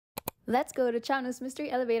Let's go to Chanu's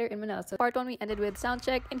Mystery Elevator in Manila. So part 1 we ended with sound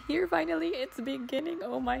check, and here finally it's beginning.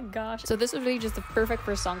 Oh my gosh. So this was really just the perfect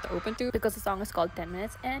first song to open to because the song is called 10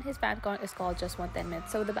 minutes and his Fancon is called Just Want 10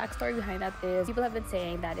 minutes. So the backstory behind that is people have been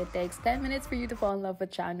saying that it takes 10 minutes for you to fall in love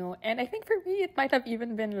with Chanu, and I think for me it might have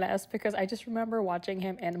even been less because I just remember watching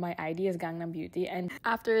him in My ID is Gangnam Beauty, and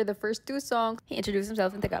after the first 2 songs he introduced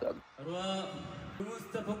himself in Tagalog.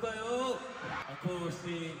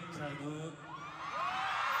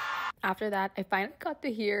 After that, I finally got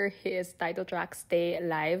to hear his title track Stay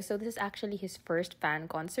live. So this is actually his first fan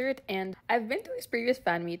concert, and I've been to his previous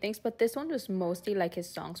fan meetings, but this one was mostly like his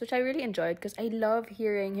songs, which I really enjoyed because I love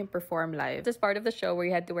hearing him perform live. This part of the show where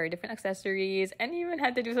he had to wear different accessories and even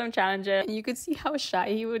had to do some challenges, and you could see how shy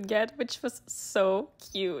he would get, which was so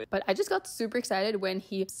cute. But I just got super excited when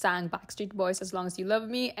he sang Backstreet Boys' As Long As You Love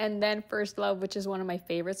Me, and then First Love, which is one of my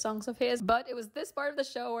favorite songs of his. But it was this part of the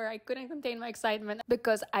show where I couldn't contain my excitement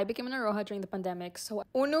because I became an Aroha during the pandemic. So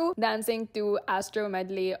Eunwoo dancing to Astro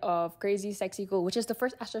medley of Crazy Sexy Cool, which is the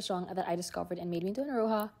first Astro song that I discovered and made me into an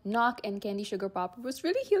Aroha. Knock and Candy Sugar Pop was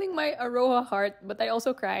really healing my Aroha heart, but I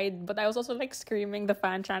also cried, but I was also like screaming the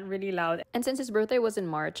fan chant really loud. And since his birthday was in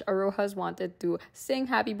March, Arohas wanted to sing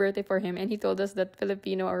happy birthday for him, and he told us that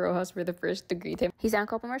Filipino Arohas were the first to greet him. He sang a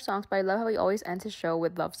couple more songs, but I love how he always ends his show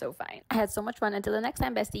with Love So Fine. I had so much fun. Until the next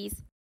time, besties!